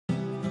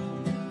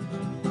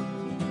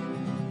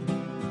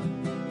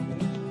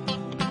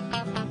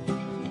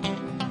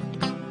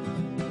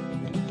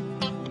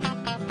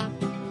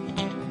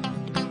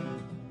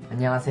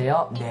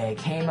안녕하세요. 네,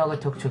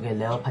 KMUG 톡톡의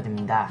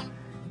레오파드입니다.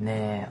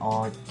 네,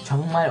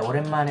 정말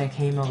오랜만에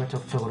KMUG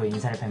톡톡으로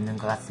인사를 뵙는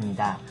것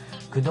같습니다.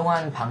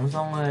 그동안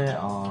방송을,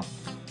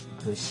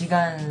 그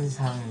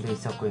시간상도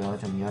있었고요.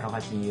 좀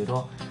여러가지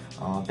이유로,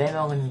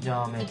 빼먹은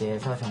점에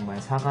대해서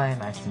정말 사과의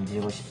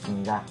말씀드리고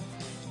싶습니다.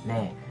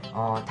 네,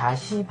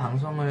 다시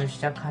방송을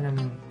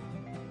시작하는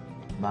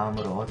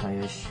마음으로 더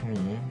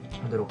열심히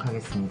하도록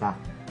하겠습니다.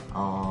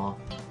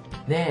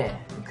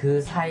 네,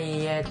 그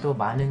사이에 또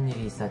많은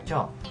일이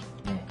있었죠.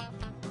 네,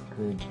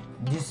 그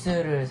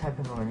뉴스를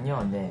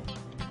살펴보면요, 네,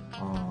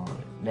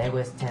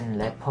 맥웨스텐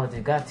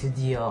레퍼드가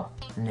드디어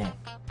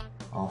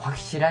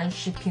확실한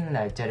shipping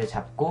날짜를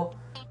잡고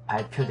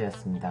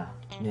발표되었습니다.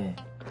 네,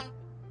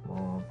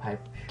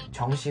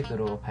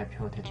 정식으로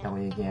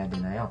발표됐다고 얘기해야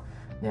되나요?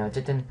 네,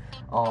 어쨌든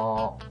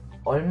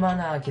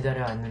얼마나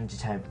기다려왔는지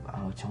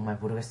정말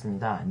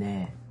모르겠습니다.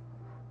 네,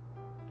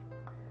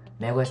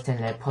 맥웨스텐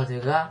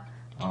레퍼드가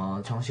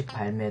정식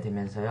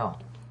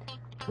발매되면서요,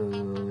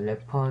 그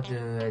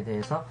레퍼드에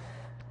대해서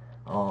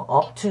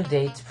up to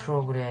date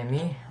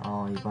프로그램이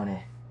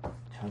이번에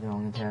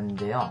적용이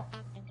되었는데요.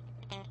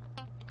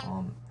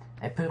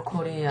 애플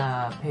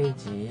코리아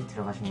페이지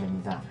들어가시면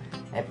됩니다.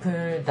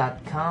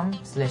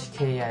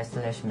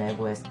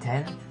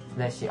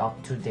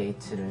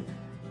 apple.com/kr/macOS10/up-to-date를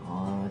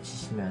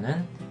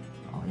치시면은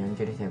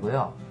연결이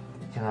되고요.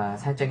 제가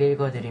살짝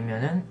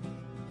읽어드리면은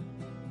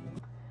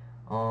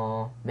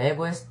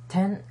macOS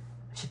 10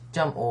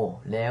 10.5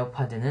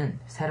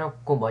 레오파드는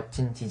새롭고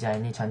멋진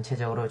디자인이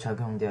전체적으로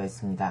적용되어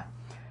있습니다.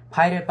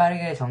 파일을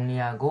빠르게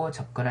정리하고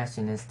접근할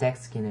수 있는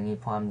스택스 기능이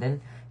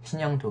포함된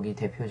신형 독이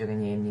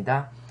대표적인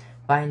예입니다.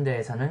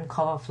 파인더에서는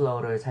커버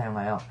플로우를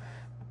사용하여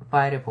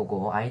파일을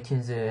보고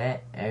아이튠즈의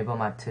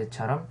앨범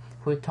아트처럼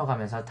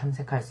훑어가면서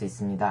탐색할 수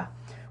있습니다.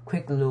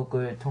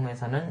 퀵룩을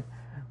통해서는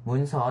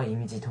문서,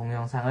 이미지,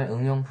 동영상을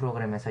응용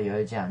프로그램에서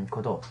열지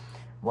않고도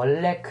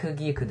원래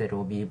크기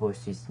그대로 미리 볼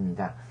수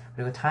있습니다.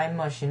 그리고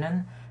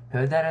타임머신은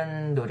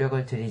별다른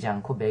노력을 들이지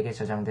않고 맥에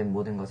저장된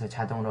모든 것을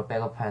자동으로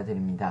백업하여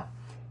드립니다.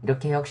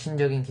 이렇게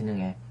혁신적인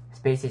기능에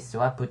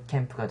스페이시스와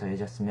붓캠프가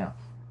더해졌으며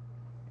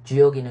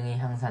주요 기능이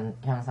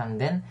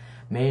향상된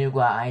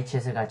메일과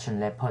아이챗을 갖춘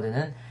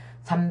레퍼드는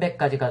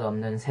 300가지가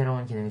넘는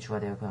새로운 기능이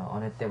추가되었고요.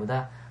 어느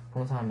때보다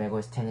풍성한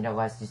맥OS 10이라고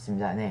할 수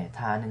있습니다. 네,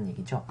 다 아는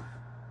얘기죠.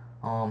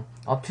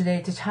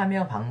 업투데이트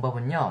참여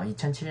방법은요,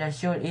 2007년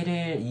 10월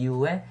 1일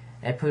이후에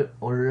애플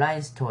온라인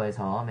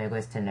스토어에서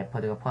맥OS 10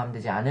 레퍼드가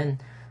포함되지 않은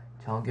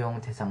적용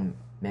대상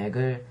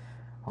맥을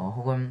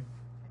혹은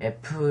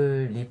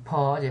애플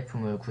리퍼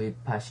제품을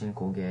구입하신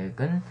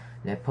고객은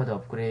레퍼드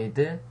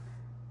업그레이드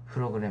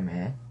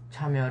프로그램에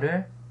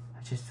참여를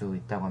하실 수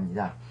있다고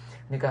합니다.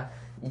 그러니까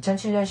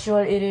 2007년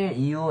 10월 1일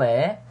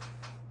이후에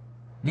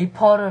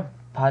리퍼를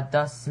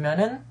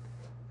받았으면은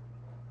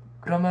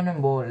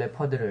그러면은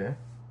레퍼드를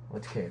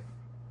어떻게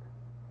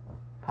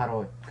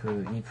바로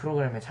이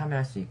프로그램에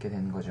참여할 수 있게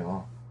되는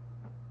거죠.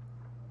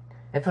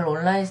 애플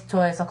온라인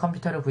스토어에서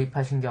컴퓨터를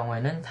구입하신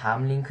경우에는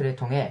다음 링크를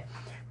통해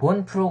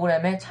본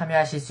프로그램에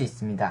참여하실 수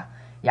있습니다.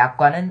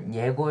 약관은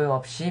예고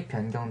없이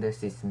변경될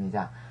수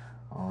있습니다.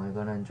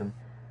 이거는 좀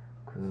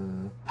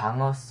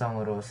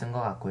방어성으로 쓴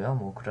것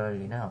같고요. 그럴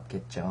리는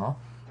없겠죠.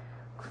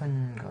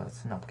 큰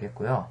것은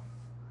없겠고요.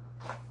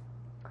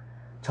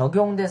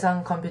 적용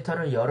대상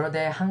컴퓨터를 여러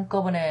대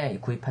한꺼번에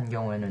구입한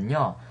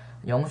경우에는요,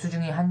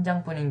 영수증이 한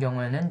장뿐인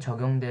경우에는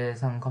적용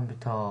대상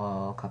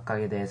컴퓨터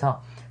각각에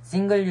대해서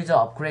싱글 유저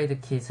업그레이드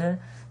킷을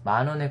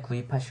 10,000원에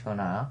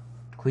구입하시거나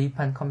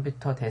구입한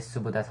컴퓨터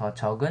대수보다 더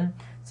적은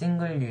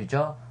싱글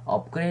유저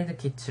업그레이드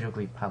키트를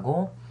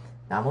구입하고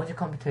나머지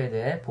컴퓨터에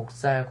대해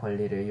복사할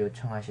권리를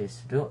요청하실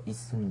수도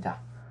있습니다.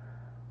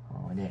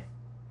 네,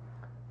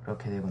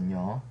 그렇게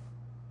되군요.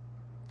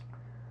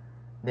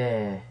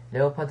 네,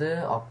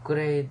 레오파드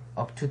업그레이드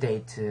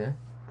업투데이트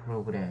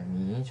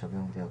프로그램이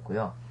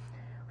적용되었고요.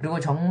 그리고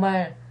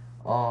정말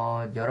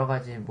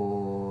여러가지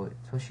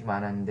소식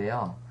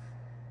많았는데요.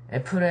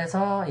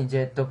 애플에서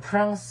이제 또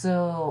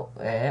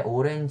프랑스의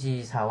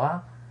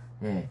오렌지사와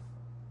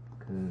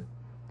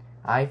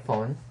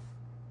아이폰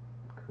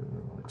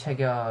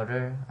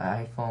체결을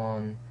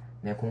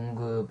아이폰의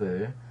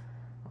공급을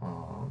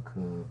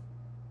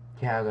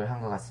계약을 한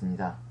것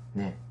같습니다.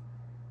 네.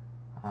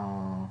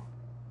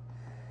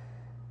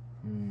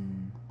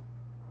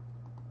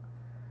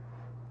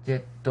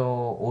 이제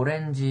또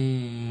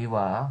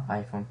오렌지와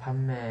아이폰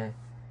판매를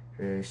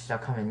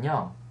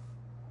시작하면요,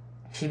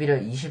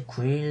 11월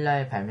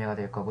 29일날 발매가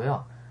될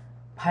거고요.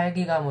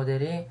 8기가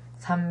모델이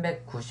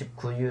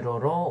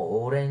 399유로로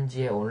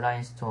오렌지의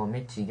온라인 스토어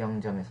및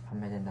직영점에서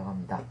판매된다고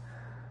합니다.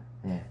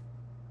 네,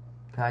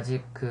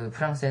 아직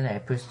프랑스에는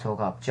애플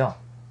스토어가 없죠.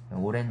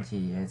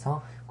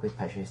 오렌지에서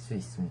구입하실 수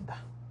있습니다.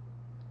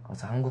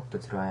 그래서 한국도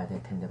들어와야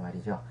될 텐데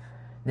말이죠.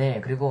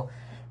 네, 그리고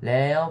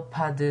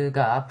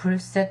레오파드가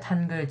풀셋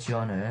한글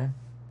지원을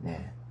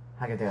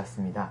하게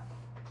되었습니다.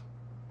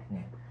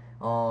 네,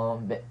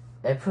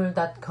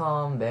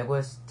 apple.com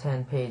macOS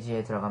 10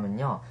 페이지에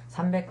들어가면요,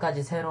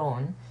 300가지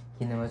새로운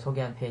기능을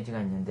소개한 페이지가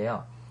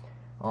있는데요.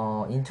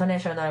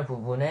 인터내셔널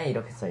부분에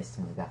이렇게 써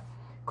있습니다.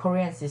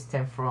 Korean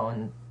system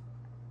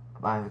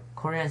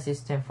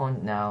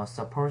font now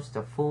supports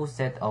the full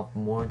set of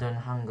modern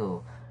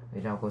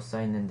한글이라고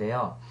써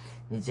있는데요.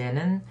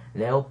 이제는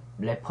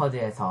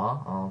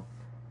레퍼드에서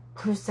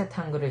풀셋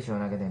한글을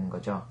지원하게 되는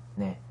거죠.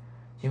 네.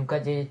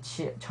 지금까지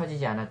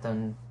쳐지지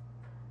않았던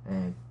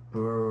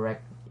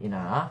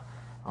브렉이나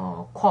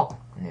쿼크,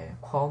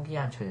 쿼크이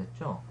안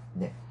쳐졌죠.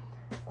 네.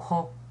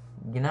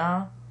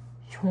 쿼크이나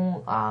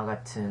흉아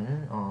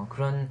같은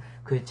그런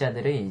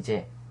글자들을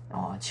이제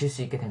칠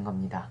수 있게 된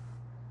겁니다.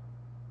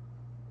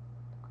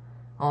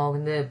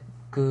 근데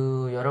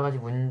그 여러 가지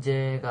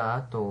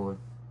문제가 또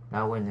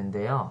나오고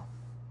있는데요.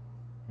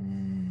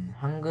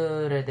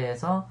 한글에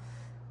대해서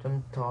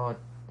좀 더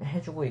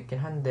해주고 있긴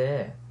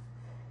한데,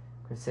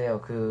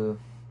 글쎄요, 그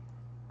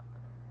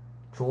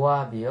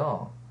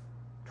조합이요.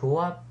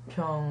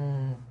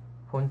 조합형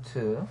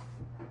폰트와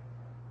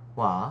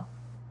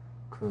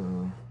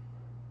그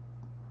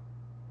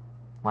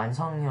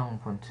완성형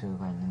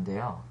폰트가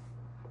있는데요.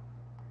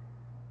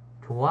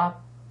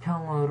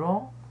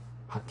 조합형으로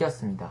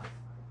바뀌었습니다.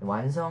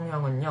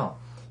 완성형은요,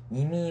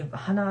 이미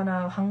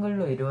하나하나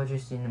한글로 이루어질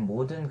수 있는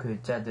모든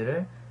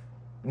글자들을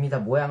이미 다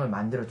모양을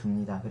만들어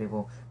둡니다.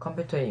 그리고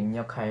컴퓨터에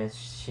입력할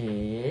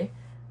시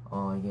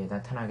이게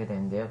나타나게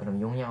되는데요.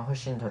 그럼 용량을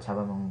훨씬 더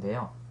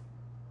잡아먹는데요.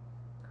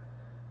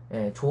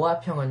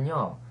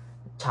 조합형은요,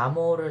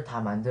 자모를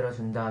다 만들어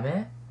준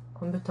다음에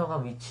컴퓨터가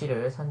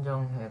위치를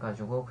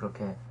선정해가지고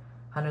그렇게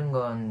하는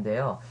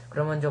건데요.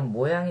 그러면 좀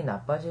모양이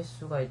나빠질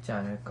수가 있지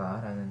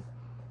않을까라는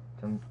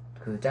좀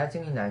그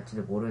짜증이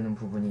날지도 모르는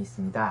부분이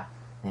있습니다.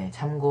 네,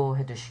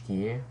 참고해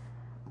두시길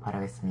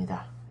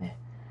바라겠습니다. 네.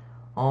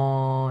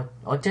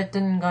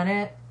 어쨌든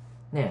간에,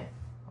 네,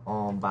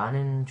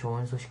 많은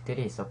좋은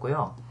소식들이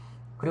있었고요.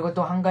 그리고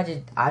또 한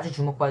가지 아주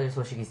주목받을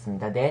소식이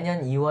있습니다.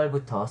 내년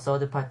 2월부터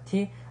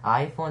서드파티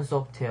아이폰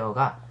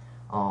소프트웨어가,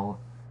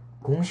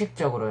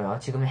 공식적으로요,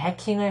 지금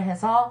해킹을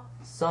해서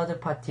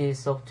서드파티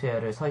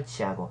소프트웨어를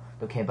설치하고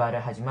또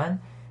개발을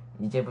하지만,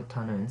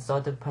 이제부터는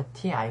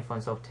서드파티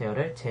아이폰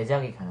소프트웨어를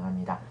제작이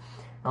가능합니다.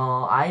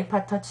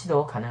 아이팟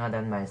터치도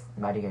가능하다는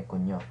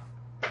말이겠군요.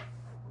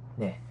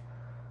 네.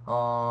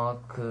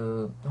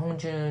 그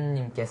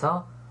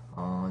홍준님께서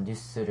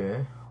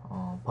뉴스를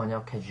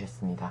번역해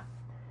주셨습니다.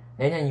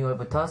 내년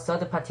 2월부터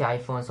서드파티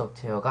아이폰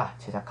소프트웨어가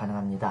제작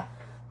가능합니다.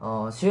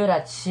 수요일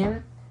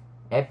아침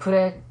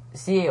애플의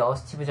CEO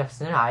스티브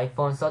잡스는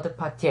아이폰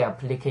서드파티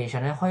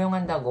애플리케이션을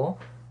허용한다고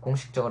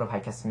공식적으로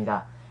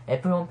밝혔습니다.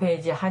 애플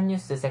홈페이지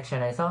핫뉴스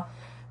섹션에서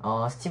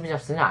스티브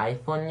잡스는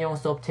아이폰용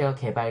소프트웨어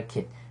개발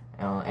킷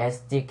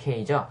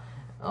SDK죠.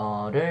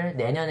 를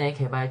내년에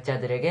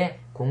개발자들에게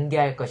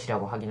공개할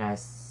것이라고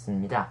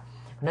확인했습니다.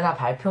 그러나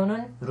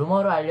발표는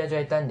루머로 알려져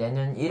있던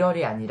내년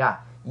 1월이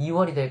아니라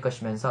 2월이 될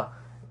것이며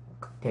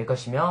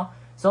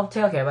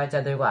소프트웨어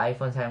개발자들과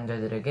아이폰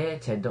사용자들에게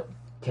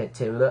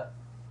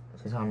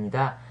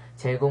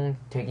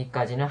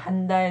제공되기까지는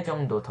한 달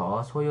정도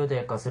더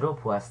소요될 것으로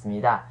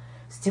보았습니다.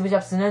 스티브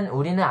잡스는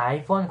우리는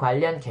아이폰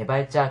관련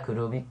개발자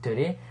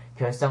그룹들이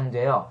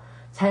결성되어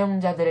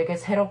사용자들에게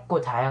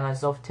새롭고 다양한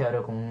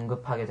소프트웨어를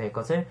공급하게 될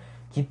것을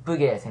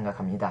기쁘게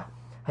생각합니다.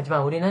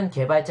 하지만 우리는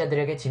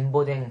개발자들에게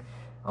진보된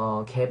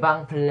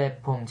개방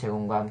플랫폼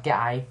제공과 함께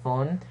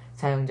아이폰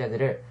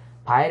사용자들을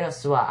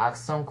바이러스와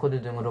악성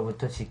코드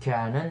등으로부터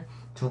지켜야 하는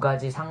두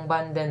가지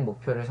상반된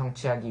목표를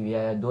성취하기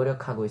위하여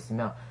노력하고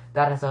있으며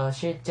따라서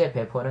실제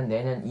배포는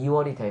내년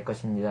 2월이 될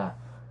것입니다.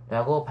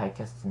 라고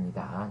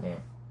밝혔습니다. 네.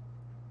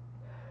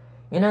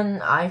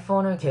 이는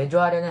아이폰을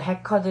개조하려는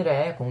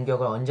해커들의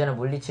공격을 언제나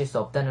물리칠 수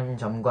없다는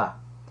점과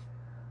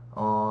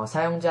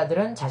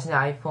사용자들은 자신의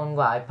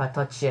아이폰과 아이팟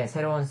터치에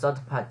새로운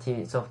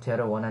서드파티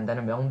소프트웨어를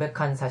원한다는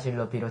명백한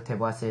사실로 비롯해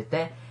보았을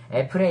때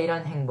애플의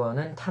이런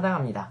행보는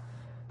타당합니다.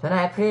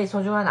 더나 애플이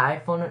소중한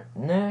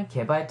아이폰을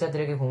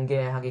개발자들에게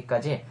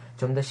공개하기까지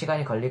좀 더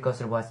시간이 걸릴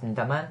것으로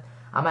보았습니다만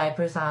아마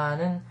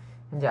애플사는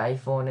현재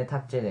아이폰에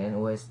탑재된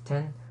OS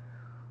X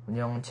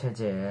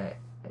운영체제의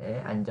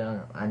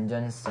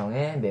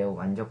안전성에 매우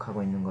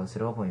만족하고 있는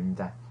것으로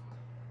보입니다.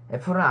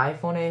 애플은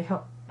아이폰의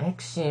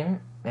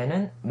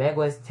핵심에는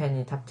macOS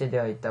X이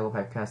탑재되어 있다고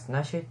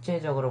밝혀왔으나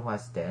실제적으로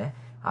봤을 때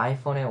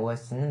아이폰의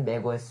OS는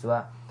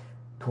macOS와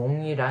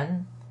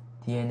동일한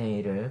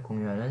DNA를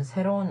공유하는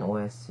새로운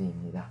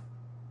OS입니다.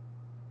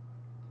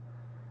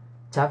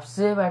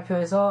 잡스의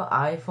발표에서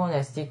아이폰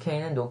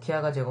SDK는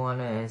노키아가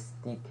제공하는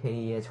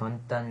SDK의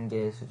전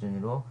단계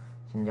수준으로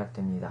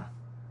짐작됩니다.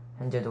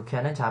 현재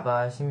노키아는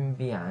자바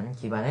신비안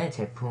기반의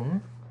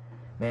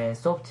제품의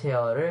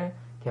소프트웨어를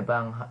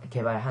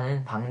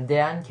개발하는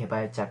방대한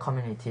개발자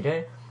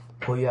커뮤니티를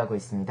보유하고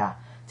있습니다.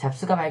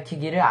 잡스가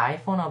밝히기를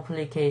아이폰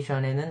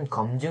어플리케이션에는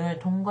검증을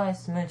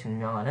통과했음을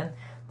증명하는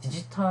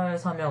디지털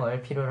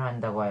서명을 필요로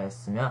한다고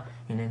하였으며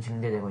이는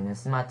증대되고 있는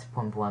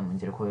스마트폰 보안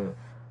문제를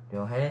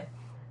고려해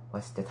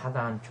봤을 때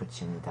타당한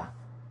조치입니다.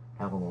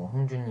 라고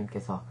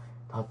홍준님께서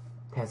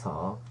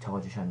덧해서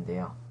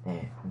적어주셨는데요.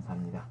 네,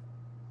 감사합니다.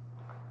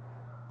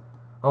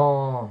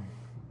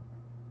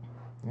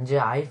 이제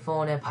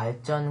아이폰의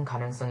발전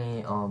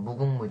가능성이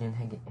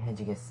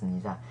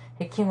무궁무진해지겠습니다.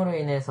 해킹으로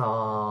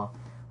인해서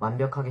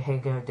완벽하게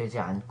해결되지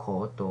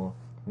않고 또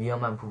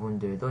위험한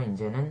부분들도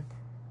이제는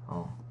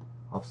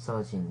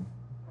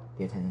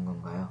없어지게 되는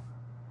건가요?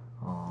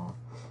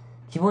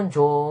 기분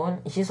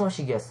좋은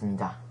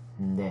희소식이었습니다.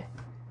 네.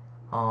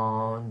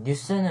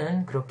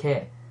 뉴스는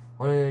그렇게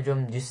오늘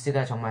좀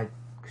뉴스가 정말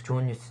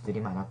좋은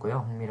뉴스들이 많았고요.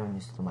 흥미로운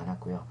뉴스도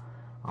많았고요.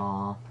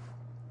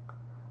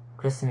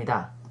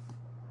 그렇습니다.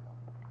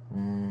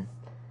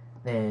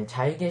 네,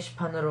 자유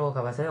게시판으로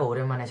가봐서요.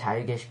 오랜만에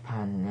자유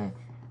게시판에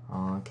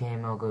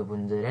KMUG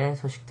분들의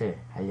소식들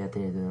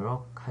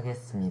알려드리도록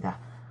하겠습니다.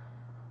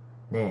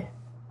 네.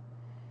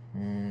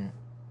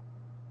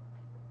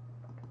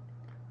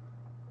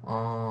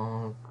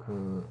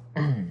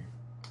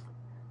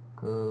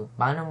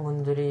 많은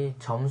분들이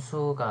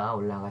점수가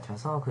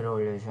올라가셔서 글을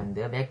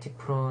올려주셨는데요. 맥틱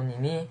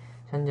프로님이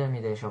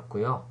선점이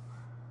되셨고요.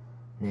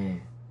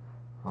 네.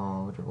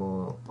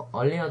 그리고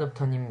얼리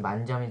어댑터님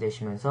만점이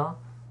되시면서,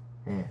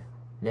 네.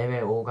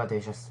 레벨 5가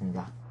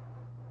되셨습니다.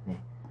 네.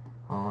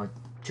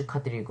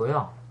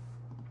 축하드리고요.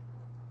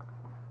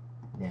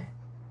 네.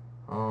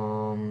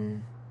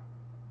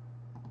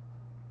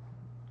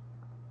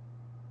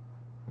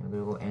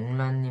 그리고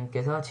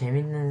앵란님께서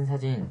재밌는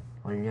사진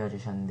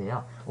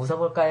올려주셨는데요.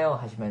 웃어볼까요?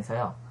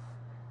 하시면서요.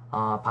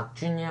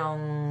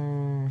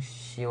 박준영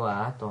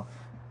씨와 또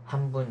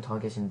한 분 더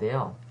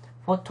계신데요.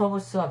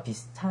 포토부스와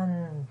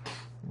비슷한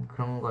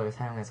그런 걸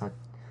사용해서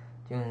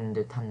찍은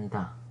듯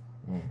합니다.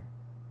 네.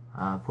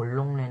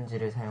 볼록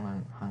렌즈를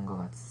사용한 것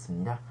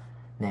같습니다.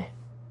 네.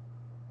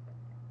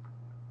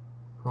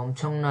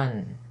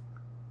 엄청난,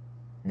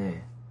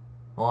 네.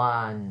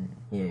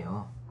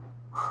 어안이에요.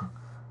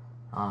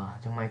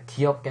 정말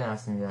귀엽게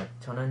나왔습니다.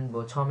 저는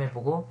뭐 처음에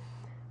보고,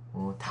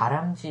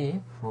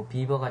 다람쥐,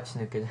 비버 같이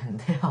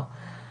느껴졌는데요.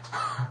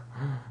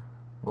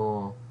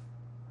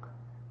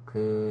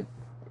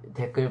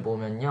 댓글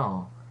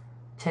보면요.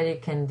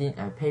 체리캔디,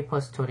 페이퍼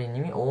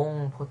스토리님이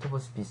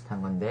포토보스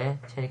비슷한 건데,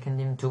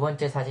 체리캔디님 두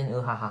번째 사진,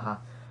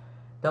 으하하하.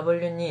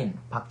 W님,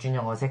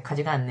 박준영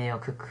어색하지가 않네요.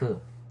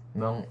 크크.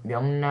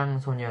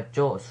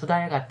 명랑소녀였죠?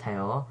 수달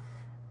같아요.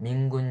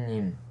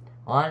 민구님,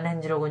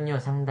 어안렌즈로군요.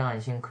 상당한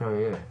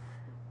싱크로율.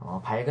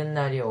 밝은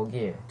날이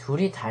오길.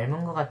 둘이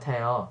닮은 것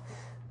같아요.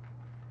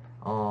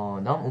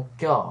 너무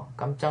웃겨.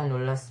 깜짝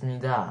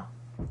놀랐습니다.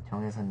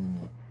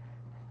 정혜선님이.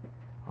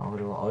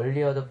 그리고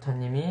얼리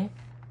어댑터님이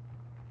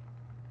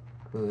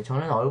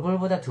저는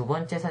얼굴보다 두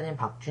번째 사진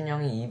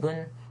박준영이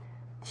입은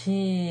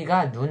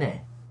티가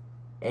눈에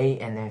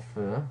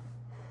ANF.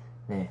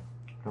 네,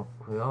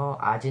 그렇고요.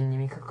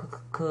 아진님이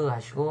크크크크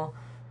하시고,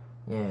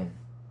 예,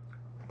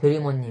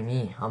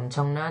 드리모님이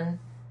엄청난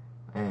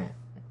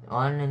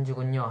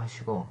어안렌즈군요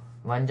하시고,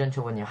 완전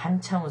초보님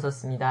한참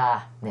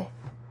웃었습니다. 네,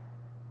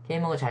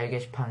 KMUG 자유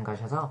게시판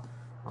가셔서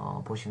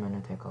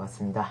보시면 될 것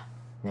같습니다.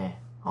 네,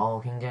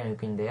 굉장히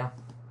웃긴데요.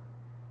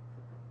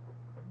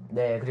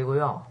 네,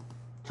 그리고요.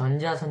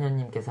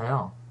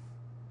 전자소녀님께서요.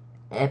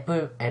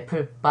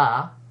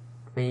 애플바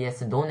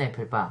vs 논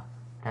애플바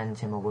라는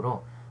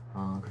제목으로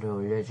글을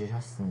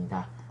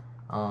올려주셨습니다.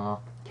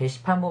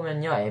 게시판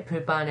보면요.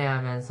 애플바네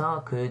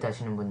하면서 글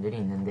다시는 분들이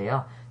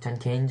있는데요. 전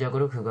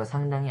개인적으로 그거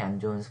상당히 안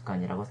좋은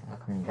습관이라고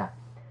생각합니다.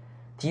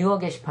 디어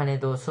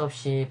게시판에도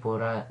수없이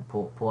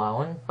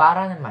보아온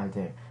바라는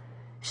말들,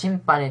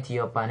 신반에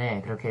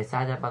디어반에 그렇게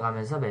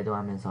싸잡아가면서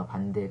매도하면서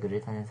반대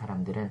글을 타는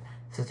사람들은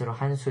스스로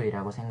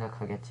한수이라고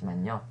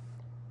생각하겠지만요.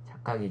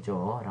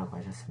 착각이죠. 라고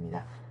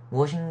하셨습니다.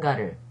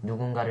 무엇인가를,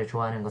 누군가를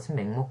좋아하는 것은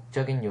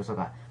맹목적인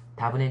요소가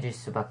다분해질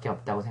수밖에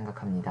없다고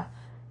생각합니다.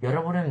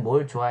 여러분은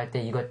뭘 좋아할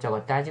때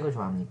이것저것 따지고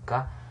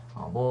좋아합니까?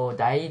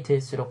 나이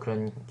들수록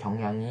그런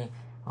경향이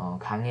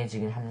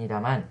강해지긴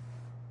합니다만,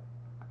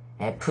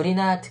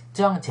 애플이나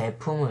특정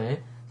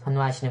제품을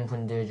선호하시는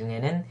분들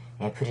중에는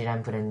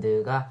애플이란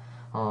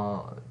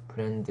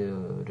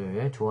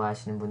브랜드를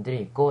좋아하시는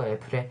분들이 있고,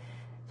 애플의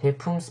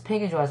제품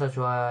스펙이 좋아서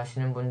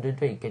좋아하시는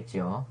분들도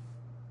있겠지요.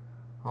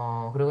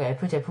 그리고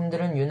애플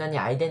제품들은 유난히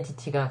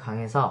아이덴티티가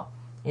강해서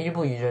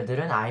일부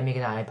유저들은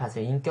아이맥이나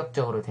아이팟을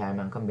인격적으로 대할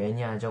만큼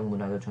매니아적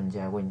문화도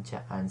존재하고 있지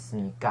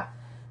않습니까?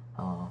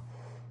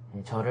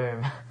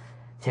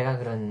 제가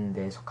그런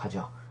데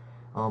속하죠.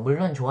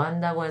 물론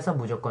좋아한다고 해서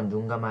무조건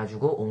눈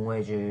감아주고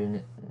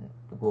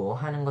옹호해주고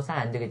하는 것은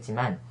안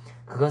되겠지만,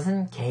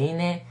 그것은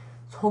개인의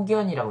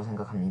소견이라고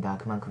생각합니다.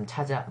 그만큼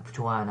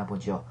좋아하나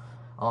보죠.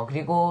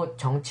 그리고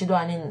정치도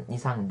아닌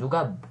이상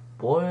누가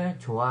뭘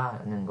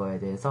좋아하는 거에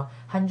대해서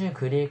한 줄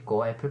글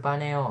읽고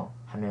애플바네요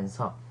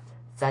하면서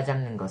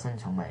싸잡는 것은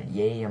정말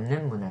예의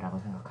없는 문화라고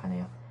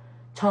생각하네요.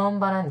 처음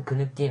반한 그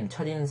느낌,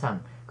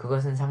 첫인상,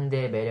 그것은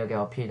상대의 매력에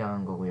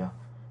어필당한 거고요.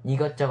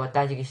 이것저것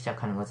따지기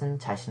시작하는 것은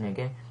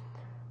자신에게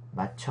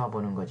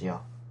맞춰보는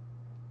거지요.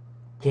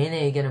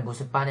 개인의 의견을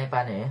무슨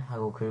빠네빠네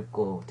하고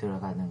긁고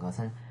들어가는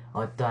것은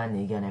어떠한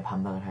의견에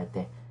반박을 할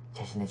때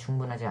자신의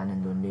충분하지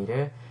않은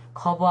논리를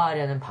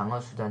커버하려는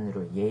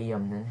방어수단으로 예의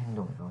없는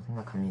행동이라고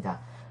생각합니다.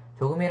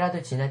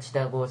 조금이라도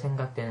지나치다고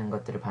생각되는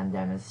것들을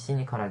반대하면서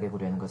시니컬하게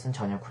구려는 것은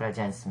전혀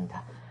쿨하지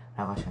않습니다.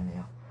 라고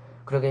하셨네요.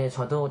 그러게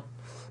저도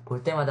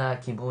볼 때마다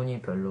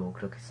기분이 별로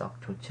그렇게 썩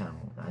좋지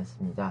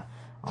않습니다.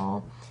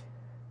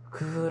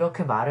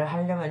 그렇게 말을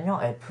하려면요,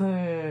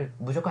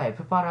 무조건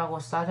애플바라고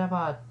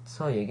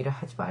싸잡아서 얘기를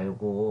하지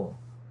말고,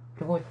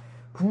 그리고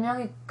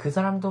분명히 그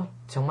사람도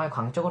정말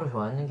광적으로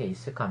좋아하는 게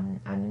있을 거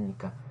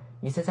아닙니까?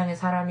 이 세상에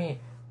사람이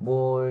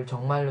뭘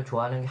정말로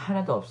좋아하는 게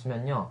하나도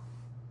없으면요,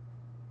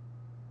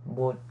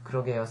 뭐,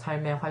 그러게요.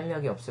 삶에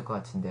활력이 없을 것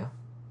같은데요.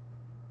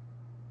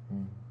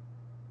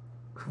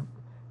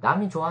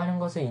 남이 좋아하는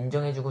것을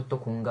인정해주고 또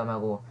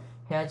공감하고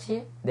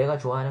해야지 내가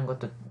좋아하는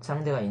것도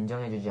상대가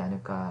인정해주지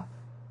않을까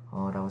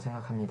라고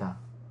생각합니다.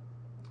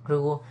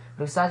 그리고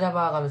그렇게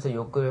싸잡아가면서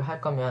욕을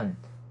할 거면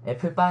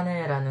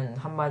애플바네라는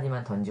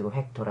한마디만 던지고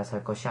획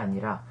돌아설 것이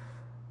아니라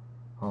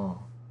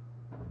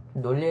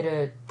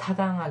논리를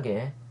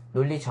타당하게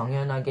논리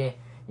정연하게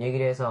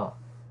얘기를 해서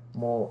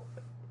뭐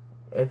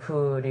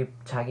애플이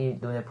자기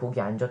눈에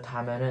보기 안 좋다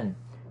하면은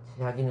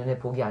자기 눈에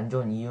보기 안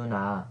좋은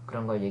이유나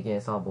그런 걸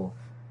얘기해서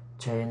뭐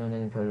제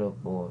눈에는 별로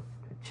뭐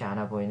좋지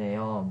않아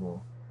보이네요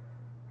뭐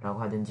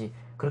라고 하든지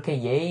그렇게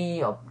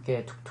예의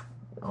없게 툭툭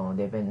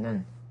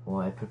내뱉는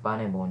뭐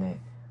애플바네 뭐네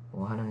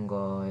뭐 하는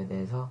거에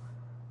대해서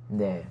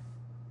네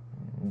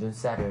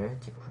눈살을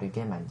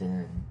찌푸리게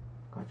만드는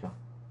거죠.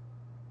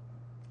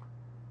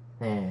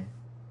 네,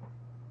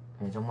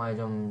 정말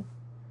좀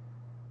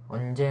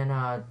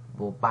언제나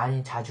뭐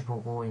많이 자주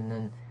보고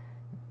있는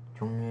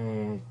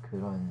종류의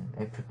그런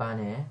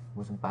애플바네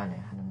무슨 바네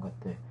하는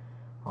것들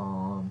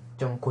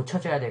좀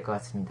고쳐져야 될 것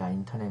같습니다.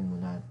 인터넷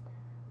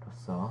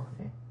문화로서.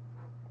 네.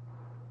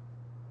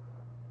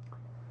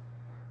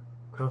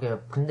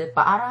 그러게요. 근데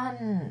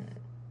빠란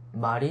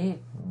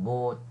말이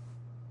뭐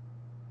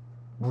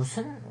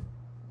무슨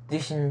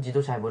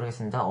뜻인지도 잘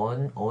모르겠습니다.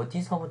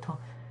 어디서부터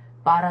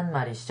빠란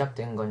말이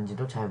시작된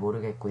건지도 잘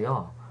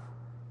모르겠고요.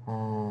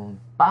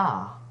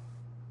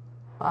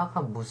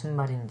 빠가 무슨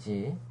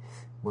말인지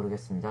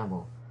모르겠습니다.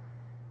 뭐,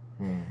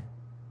 네.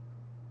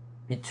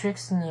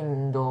 미트릭스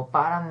님도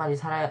빠란 말이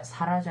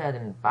사라져야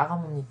됩니다. 빠가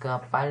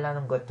뭡니까?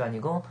 빨라는 것도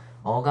아니고,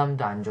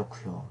 어감도 안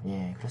좋고요.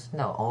 예,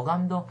 그렇습니다.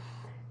 어감도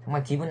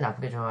정말 기분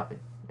나쁩니다.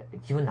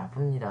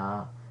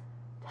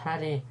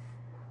 차라리,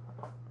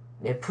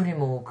 애플이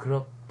뭐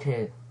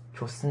그렇게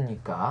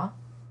좋습니까?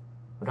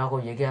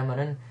 라고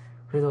얘기하면은,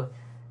 그래도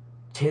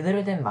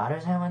제대로 된 말을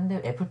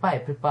사용하는데,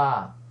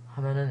 애플바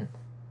하면은,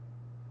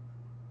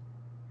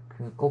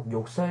 꼭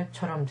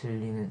욕설처럼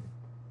들리는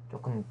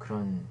조금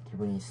그런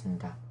기분이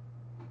있습니다.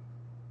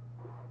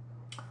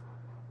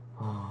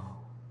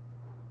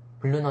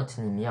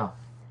 블루너트님이요.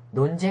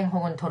 논쟁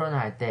혹은 토론을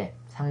할 때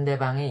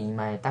상대방의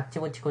이마에 딱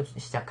집어치고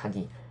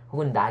시작하기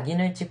혹은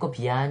낙인을 찍고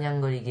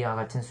비아냥거리기와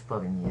같은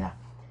수법입니다.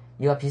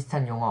 이와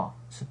비슷한 용어,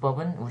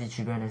 수법은 우리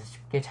주변에서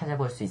쉽게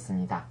찾아볼 수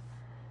있습니다.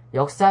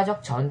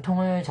 역사적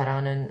전통을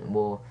자랑하는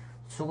뭐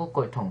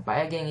수국골통,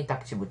 빨갱이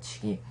딱지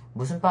붙이기,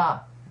 무슨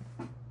까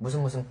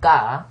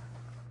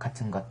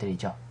같은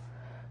것들이죠.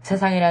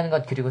 세상이라는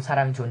것 그리고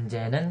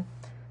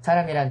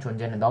사람이란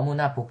존재는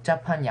너무나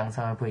복잡한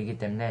양상을 보이기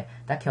때문에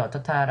딱히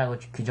어떻다라고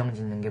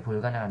규정짓는 게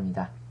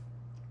불가능합니다.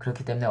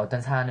 그렇기 때문에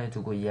어떤 사안을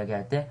두고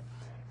이야기할 때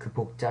그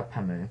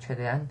복잡함을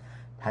최대한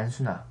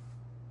단순화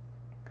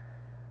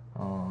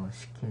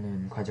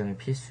시키는 과정이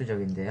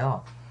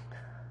필수적인데요.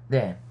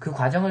 네, 그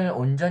과정을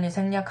온전히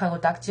생략하고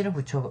딱지를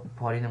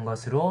붙여버리는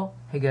것으로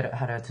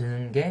해결하려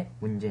드는 게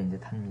문제인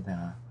듯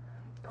합니다.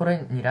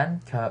 토론이란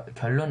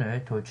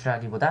결론을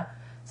도출하기보다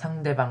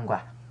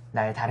상대방과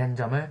나의 다른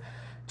점을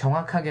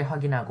정확하게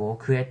확인하고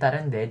그에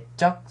따른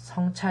내적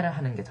성찰을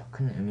하는 게 더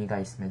큰 의미가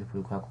있음에도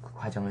불구하고 그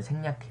과정을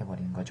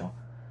생략해버린 거죠.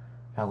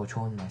 라고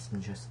좋은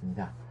말씀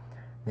주셨습니다.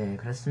 네,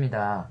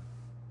 그렇습니다.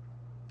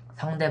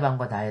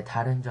 상대방과 나의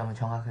다른 점을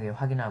정확하게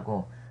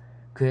확인하고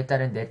그에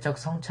따른 내적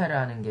성찰을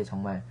하는 게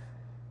정말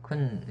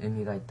큰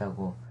의미가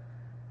있다고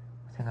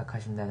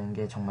생각하신다는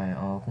게 정말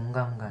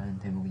공감 가는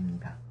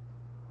대목입니다.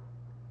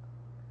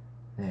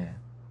 네.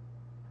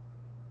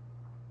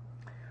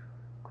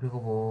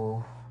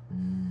 그리고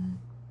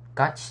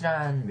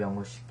까칠한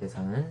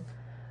명호씨께서는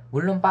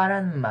물론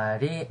빠른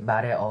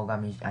말의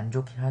어감이 안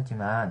좋긴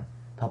하지만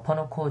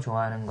덮어놓고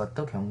좋아하는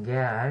것도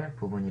경계해야 할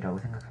부분이라고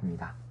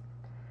생각합니다.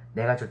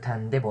 내가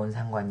좋다는데 뭔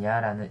상관이야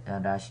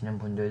라시는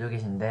분들도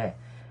계신데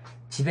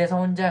집에서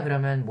혼자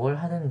그러면 뭘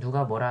하든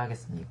누가 뭐라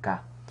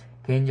하겠습니까?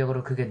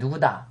 개인적으로 그게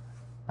누구다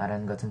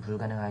말하는 것은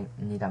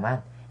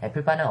불가능합니다만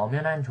애플바는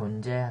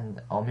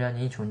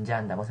엄연히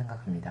존재한다고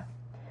생각합니다.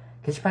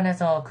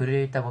 게시판에서 글을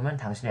읽다 보면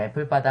당신이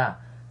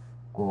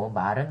애플바다고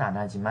말은 안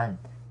하지만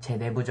제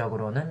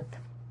내부적으로는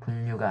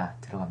분류가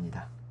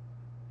들어갑니다.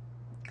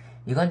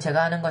 이건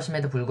제가 하는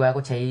것임에도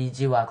불구하고 제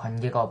의지와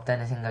관계가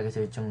없다는 생각이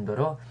들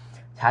정도로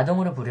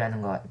자동으로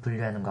분류하는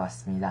것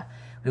같습니다.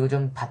 그리고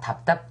좀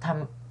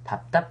답답함을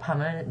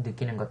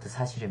느끼는 것도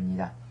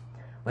사실입니다.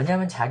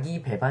 왜냐하면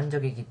자기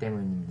배반적이기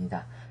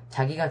때문입니다.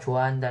 자기가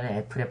좋아한다는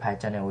애플의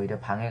발전에 오히려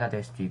방해가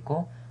될 수도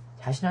있고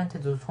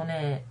자신한테도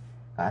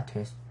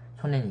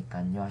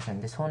손해니까요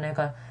하셨는데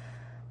손해가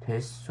될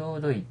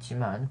수도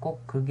있지만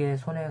꼭 그게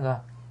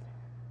손해가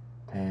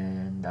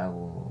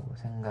된다고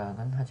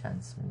생각은 하지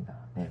않습니다.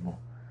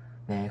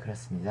 네,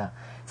 그렇습니다.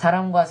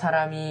 사람과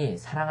사람이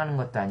사랑하는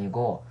것도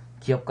아니고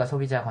기업과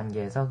소비자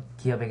관계에서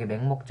기업에게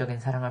맹목적인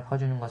사랑을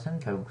퍼주는 것은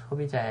결국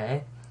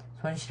소비자의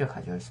손실을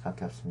가져올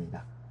수밖에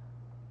없습니다.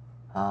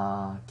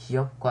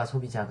 기업과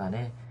소비자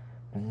간에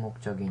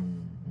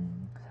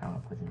맹목적인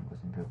사랑을 퍼주는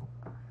것은 결국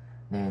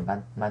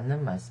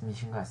맞는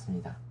말씀이신 것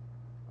같습니다.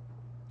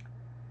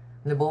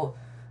 근데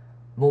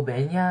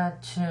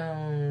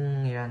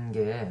매니아층이라는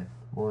게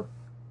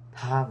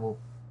다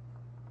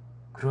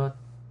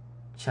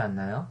그렇지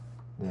않나요?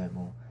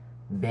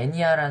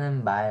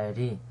 매니아라는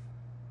말이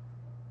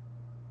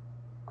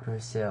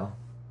글쎄요.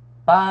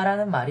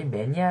 바라는 말이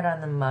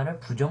매니아라는 말을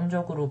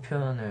부정적으로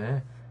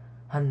표현을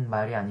한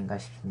말이 아닌가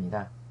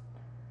싶습니다.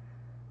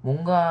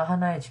 뭔가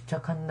하나에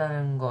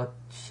집착한다는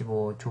것이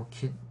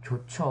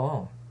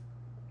좋죠.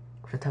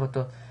 그렇다고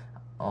또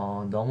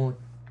너무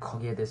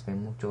거기에 대해서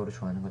맹목적으로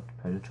좋아하는 것도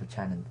별로 좋지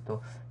않은데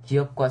또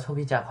기업과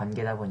소비자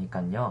관계다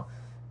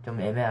보니까요. 좀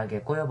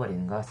애매하게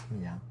꼬여버리는 것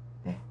같습니다.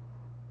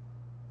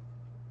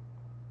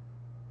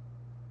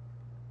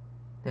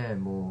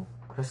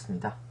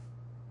 그렇습니다.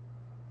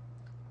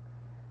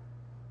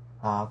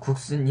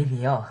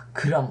 국수님이요.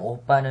 그럼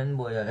오빠는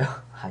뭐예요?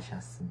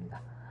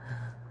 하셨습니다.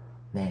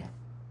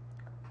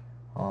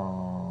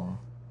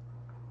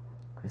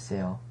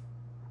 글쎄요.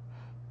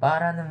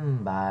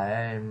 빠라는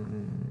말이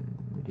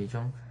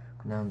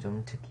그냥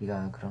좀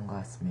듣기가 그런 것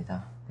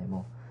같습니다.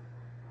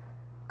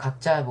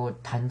 각자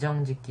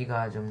단정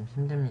짓기가 좀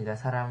힘듭니다.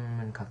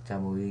 사람은 각자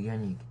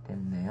의견이 있기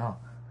때문에요.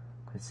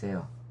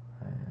 글쎄요.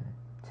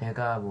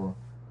 제가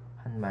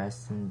한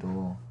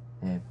말씀도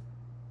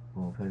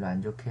별로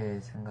안 좋게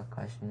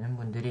생각하시는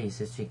분들이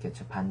있을 수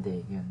있겠죠. 반대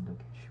의견도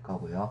계실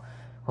거고요.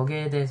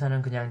 거기에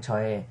대해서는 그냥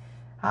저의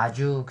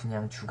아주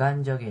그냥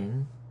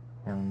주관적인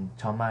그냥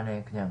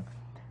저만의 그냥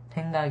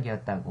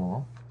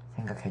생각이었다고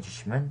생각해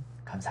주시면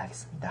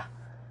감사하겠습니다.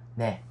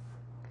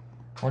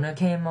 오늘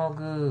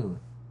KMUG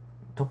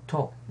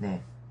톡톡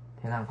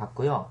대강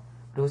봤고요.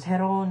 그리고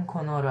새로운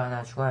코너를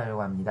하나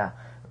추가하려고 합니다.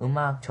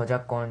 음악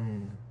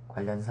저작권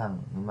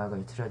관련상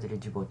음악을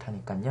틀어드리지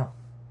못하니까요.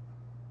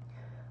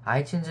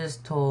 아이튠즈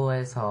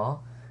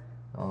스토어에서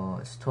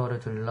스토어를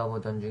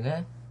둘러보던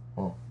중에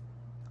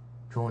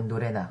좋은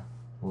노래나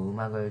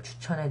음악을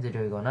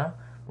추천해드리거나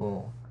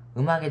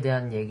음악에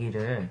대한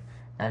얘기를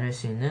나눌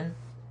수 있는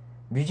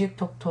뮤직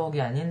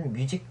톡톡이 아닌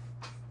뮤직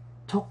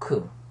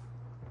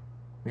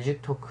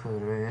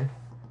토크를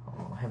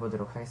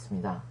해보도록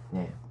하겠습니다.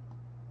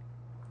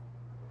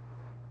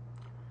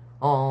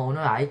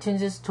 오늘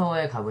아이튠즈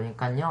스토어에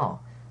가보니까요.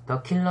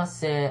 더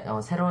킬러스의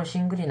새로운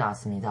싱글이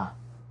나왔습니다.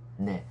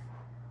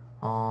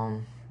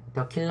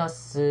 더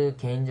킬러스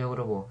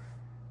개인적으로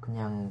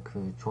그냥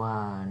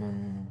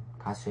좋아하는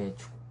가수에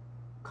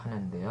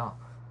축하하는데요.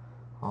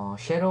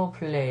 섀도우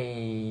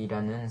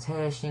플레이라는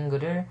새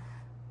싱글을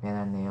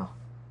내놨네요.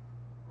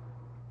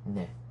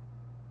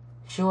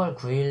 10월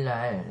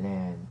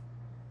 9일날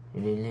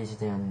릴리즈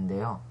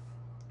되었는데요.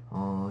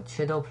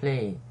 섀도우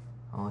플레이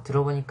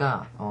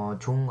들어보니까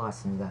좋은 것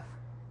같습니다.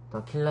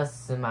 더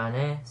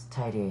킬러스만의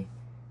스타일이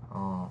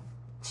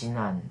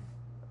진한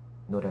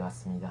노래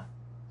같습니다.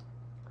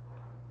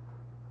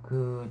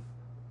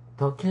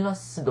 더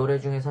킬러스 노래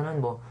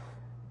중에서는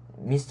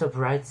미스터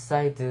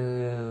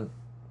브라이트사이드가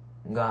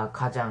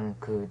가장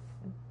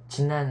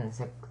진한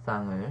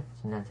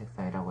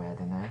색상이라고 해야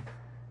되나요?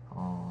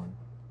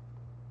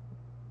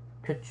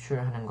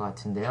 표출하는 것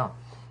같은데요.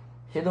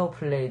 섀도우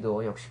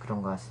플레이도 역시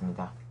그런 것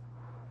같습니다.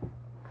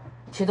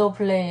 섀도우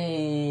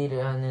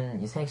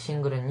플레이라는 이 새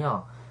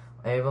싱글은요,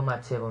 앨범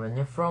아트에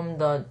보면요, From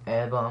the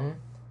album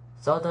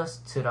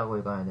Sawdust라고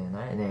읽어야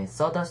되나요?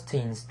 Sawdust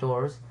in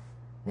Stores.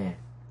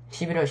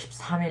 11월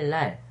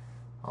 13일날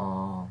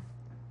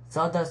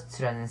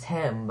Sawdust라는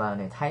새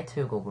음반의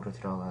타이틀곡에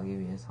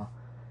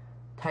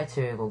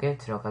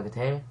들어가게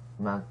될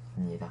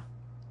음악입니다.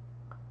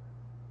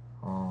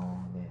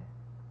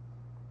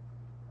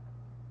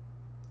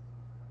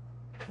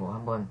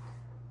 한번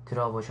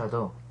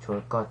들어보셔도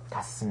좋을 것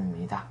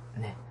같습니다.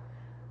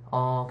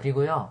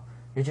 그리고요,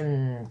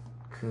 요즘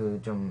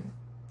좀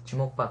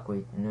주목받고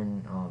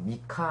있는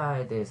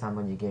미카에 대해서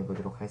한번 얘기해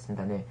보도록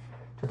하겠습니다.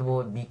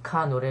 저도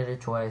미카 노래를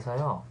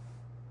좋아해서요.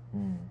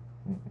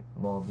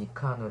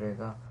 미카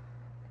노래가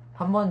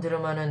한번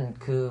들으면은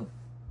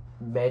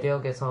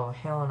매력에서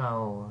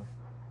헤어나오기가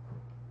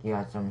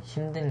좀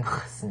힘든 것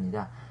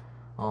같습니다.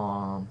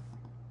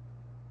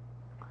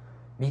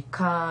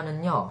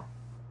 미카는요,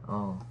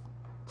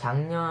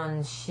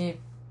 작년 11월인가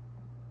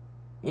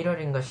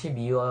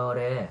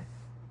 12월에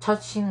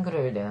첫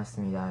싱글을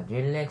내놨습니다.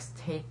 Relax,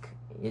 Take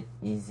It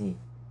Easy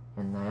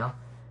였나요?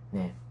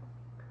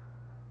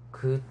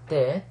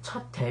 그때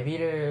첫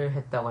데뷔를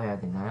했다고 해야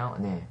되나요?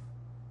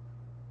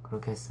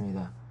 그렇게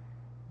했습니다.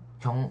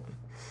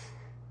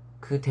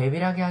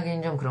 데뷔라기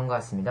하기엔 좀 그런 것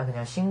같습니다.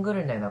 그냥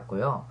싱글을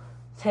내놨고요.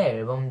 새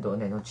앨범도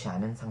내놓지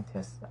않은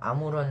상태였어요.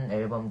 아무런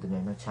앨범도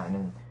내놓지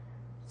않은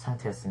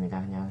상태였습니다.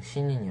 그냥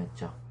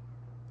신인이었죠.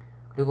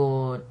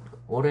 그리고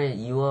올해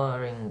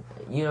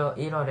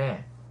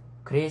 1월에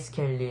그레이스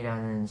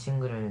켈리라는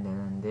싱글을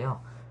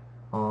내놨는데요.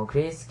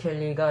 그레이스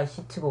켈리가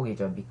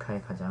히트곡이죠.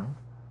 미카의 가장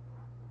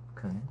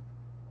큰.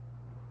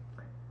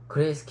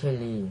 그레이스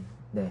켈리,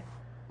 네,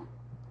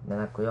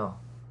 내놨고요.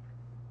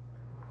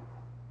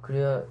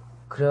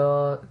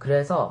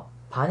 그래서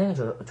반응이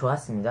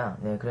좋았습니다.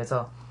 네,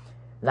 그래서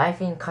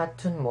Life in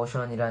Cartoon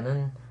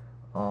Motion이라는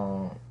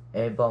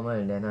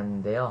앨범을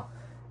내놨는데요.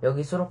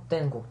 여기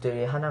수록된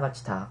곡들이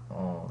하나같이 다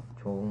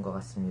좋은 것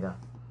같습니다.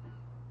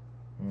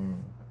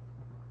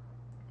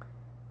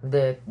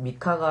 근데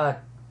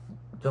미카가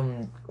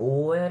좀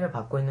오해를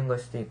받고 있는 걸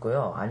수도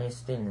있고요. 아닐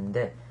수도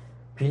있는데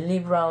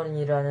빌리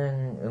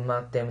브라운이라는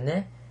음악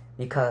때문에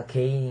미카가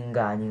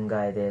게이인가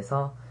아닌가에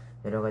대해서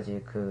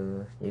여러가지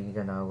그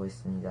얘기가 나오고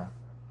있습니다.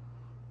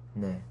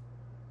 네.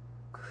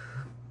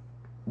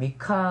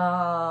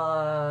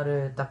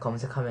 미카를 딱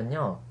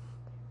검색하면요,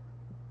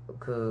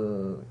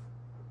 그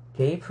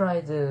게이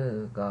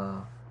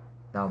프라이드가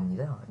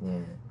나옵니다.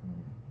 예.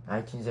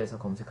 아이튠즈에서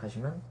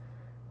검색하시면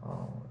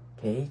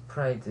게이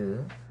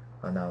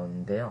프라이드가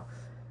나오는데요.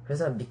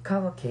 그래서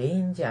미카가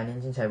게이인지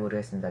아닌지는 잘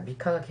모르겠습니다.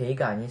 미카가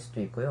게이가 아닐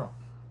수도 있고요.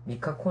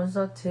 미카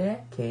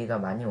콘서트에 게이가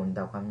많이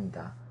온다고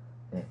합니다.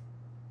 네.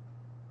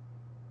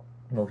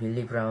 뭐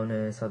빌리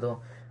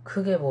브라운에서도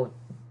크게 뭐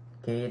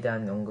게이에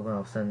대한 언급은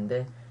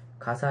없었는데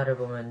가사를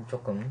보면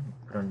조금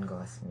그런 것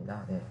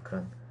같습니다. 네,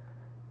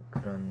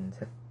 그런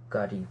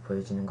색깔이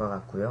보여지는 것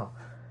같고요.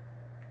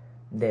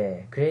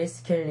 네,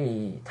 그레이스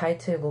켈리,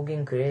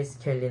 타이틀곡인 그레이스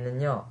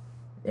켈리는요,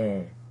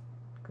 네,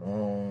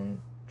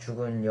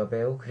 죽은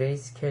여배우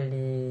그레이스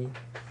켈리에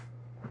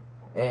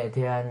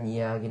대한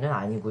이야기는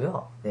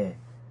아니고요. 네,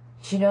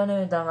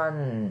 실연을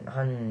당한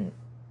한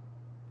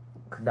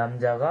그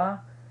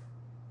남자가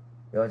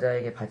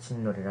여자에게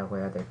바친 노래라고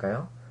해야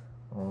될까요?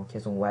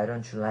 계속 Why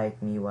don't you like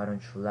me, Why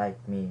don't you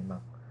like me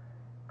막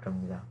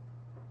그럽니다.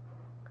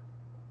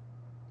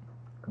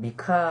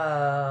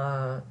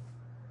 미카는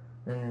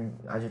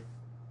아주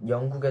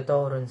영국에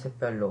떠오른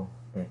색별로,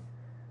 네,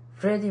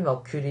 프레디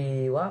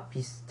머큐리와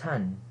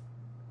비슷한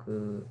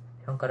그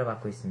평가를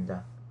받고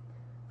있습니다.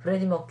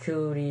 프레디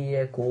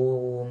머큐리의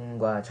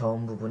고음과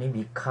저음 부분이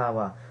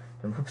미카와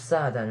좀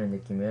흡사하다는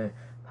느낌을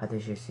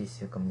받으실 수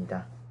있을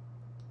겁니다.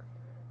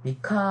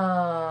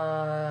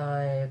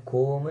 미카의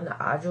고음은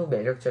아주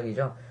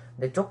매력적이죠.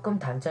 근데 조금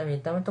단점이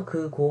있다면 또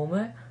그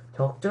고음을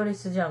적절히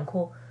쓰지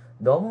않고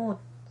너무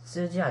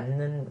쓰지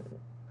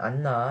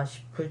않나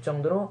싶을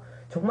정도로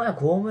정말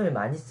고음을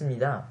많이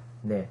씁니다.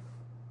 네.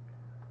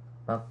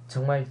 막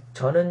정말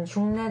저는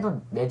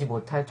흉내도 내지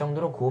못할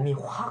정도로 고음이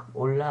확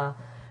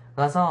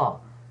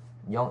올라가서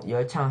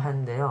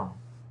열창하는데요.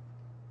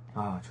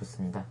 아,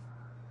 좋습니다.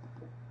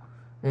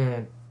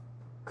 네.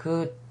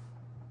 그렇게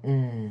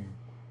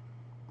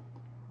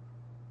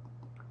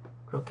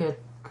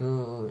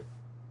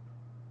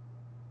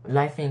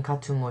Life in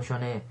Cartoon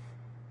Motion의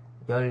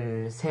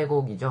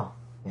 13곡이죠.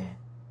 네.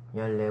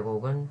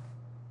 14곡은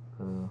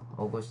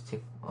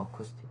어쿠스틱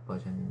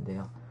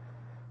버전인데요.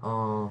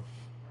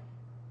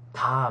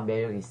 다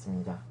매력이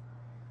있습니다.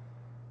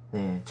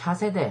 네.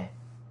 차세대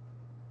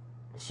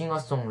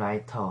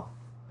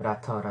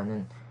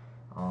싱어송라이터라는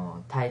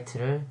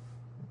타이틀을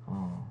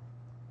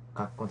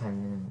갖고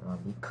다니는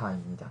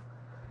미카입니다.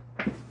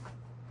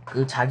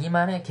 그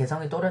자기만의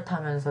개성이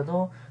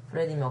또렷하면서도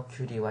프레디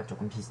머큐리와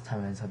조금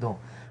비슷하면서도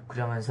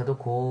그러면서도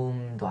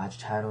고음도 아주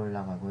잘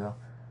올라가고요.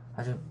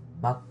 아주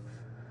막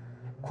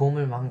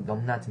고음을 막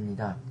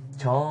넘나듭니다.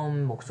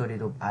 저음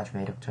목소리도 아주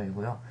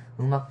매력적이고요.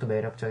 음악도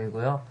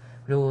매력적이고요.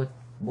 그리고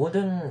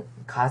모든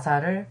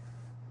가사를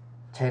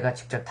제가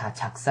직접 다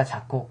작사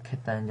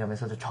작곡했다는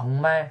점에서도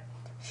정말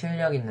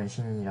실력 있는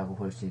신인이라고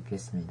볼 수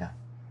있겠습니다.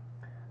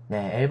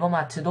 네, 앨범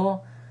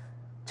아트도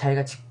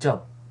자기가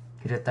직접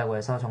그렸다고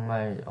해서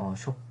정말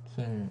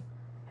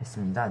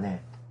쇼킹했습니다.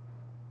 네.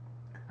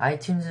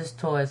 아이튠즈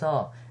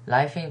스토어에서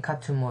Life in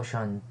Cartoon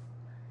Motion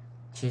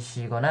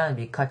치시거나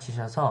미카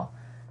치셔서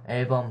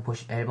앨범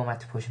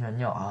아트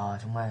보시면요, 아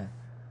정말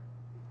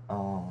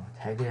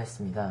잘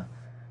그렸습니다.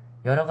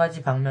 여러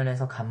가지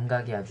방면에서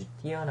감각이 아주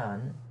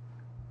뛰어난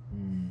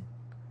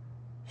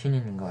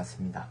신인인 것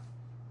같습니다.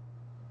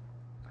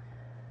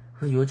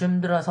 요즘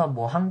들어서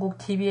뭐 한국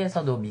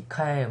TV에서도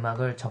미카의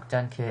음악을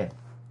적잖게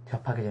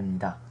접하게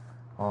됩니다.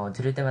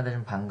 들을 때마다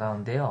좀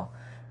반가운데요.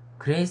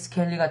 그레이스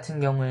켈리 같은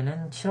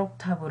경우에는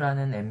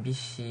 7옥타브라는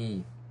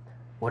MBC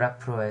오락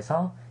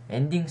프로에서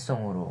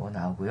엔딩송으로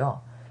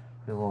나오고요.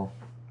 그리고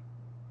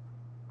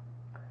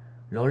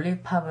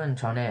롤리팝은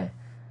전에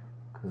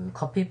그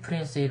커피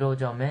프린스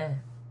 1호점에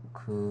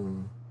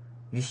그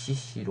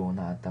UCC로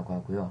나왔다고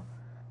하고요.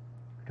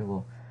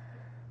 그리고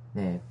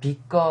네,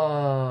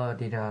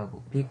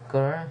 빅걸이라고,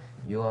 빅걸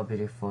You Are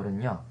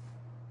Beautiful은요,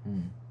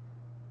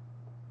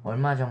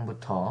 얼마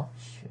전부터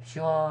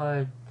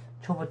 10월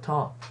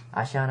초부터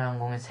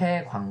아시아나항공의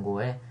새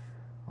광고에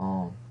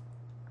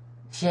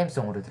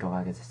CM송으로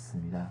들어가게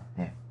됐습니다.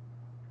 네.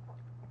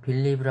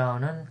 빌리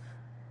브라운은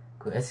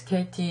그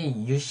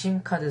SKT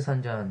유심카드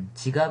선전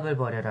지갑을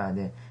버려라.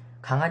 네.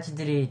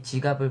 강아지들이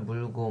지갑을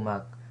물고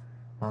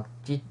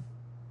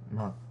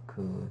막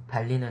그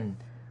달리는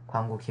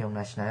광고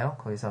기억나시나요?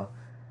 거기서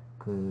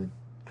그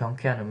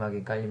경쾌한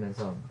음악이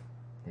깔리면서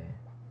네,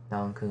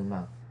 나온 그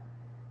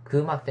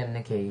음악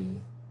때문에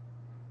게이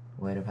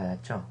오해를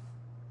받았죠.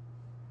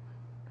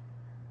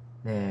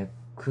 네,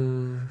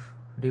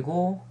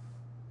 그리고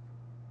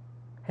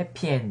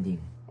해피엔딩,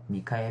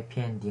 미카의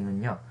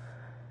해피엔딩은요,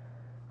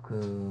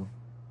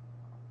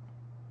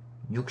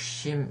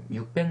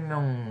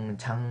 600명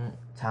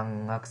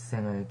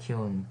장학생을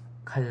키운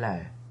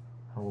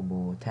칼날하고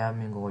뭐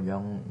대한민국을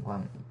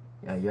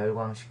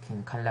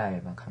열광시킨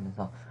칼날 막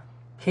하면서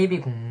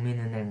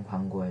KB국민은행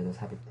광고에도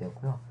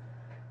삽입되었고요.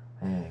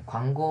 네,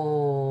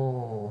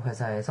 광고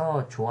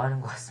회사에서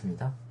좋아하는 것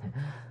같습니다.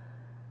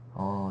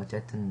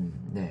 어쨌든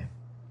네,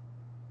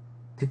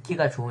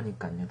 듣기가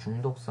좋으니까요.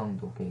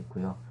 중독성도 꽤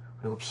있고요.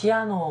 그리고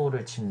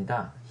피아노를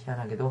칩니다.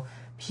 희한하게도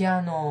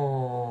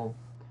피아노를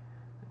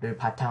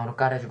바탕으로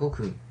깔아주고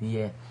그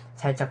위에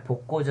살짝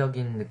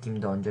복고적인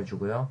느낌도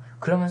얹어주고요.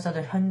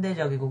 그러면서도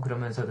현대적이고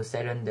그러면서도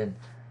세련된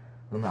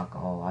음악.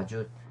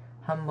 아주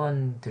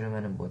한번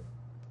들으면은 뭐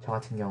저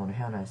같은 경우는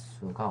헤어날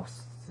수가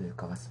없을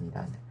것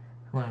같습니다. 네.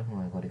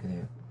 흥얼흥얼거리게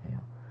돼요.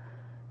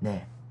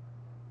 네.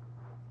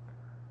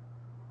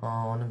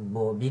 오늘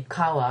뭐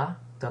미카와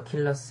더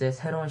킬러스의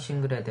새로운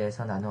싱글에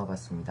대해서 나누어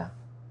봤습니다.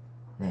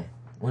 네.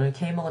 오늘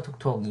K머거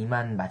톡톡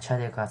 2만 맞춰야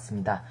될 것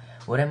같습니다.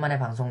 오랜만에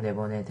방송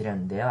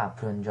내보내드렸는데요.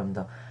 앞으로는 좀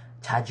더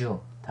자주,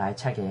 더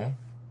알차게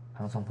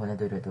방송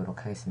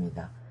보내드리도록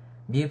하겠습니다.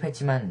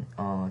 미흡했지만,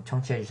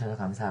 청취해주셔서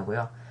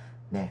감사하고요.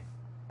 네.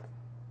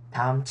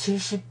 다음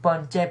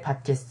 70번째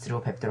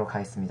팟캐스트로 뵙도록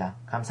하겠습니다.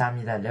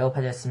 감사합니다.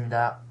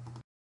 레오파드였습니다.